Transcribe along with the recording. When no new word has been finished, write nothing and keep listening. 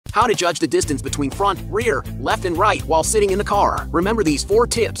How to judge the distance between front, rear, left, and right while sitting in the car. Remember these 4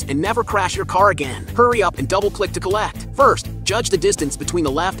 tips and never crash your car again. Hurry up and double-click to collect. First, judge the distance between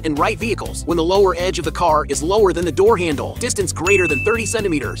the left and right vehicles when the lower edge of the car is lower than the door handle, distance greater than 30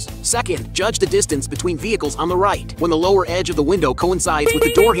 centimeters. Second, judge the distance between vehicles on the right when the lower edge of the window coincides with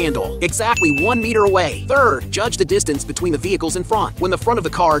the door handle, exactly 1 meter away. Third, judge the distance between the vehicles in front when the front of the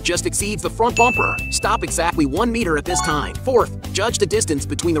car just exceeds the front bumper. Stop exactly 1 meter at this time. Fourth, judge the distance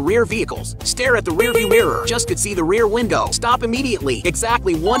between the rear vehicles. Stare at the rearview mirror. Just could see the rear window. Stop immediately.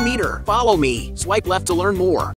 Exactly 1 meter. Follow me. Swipe left to learn more.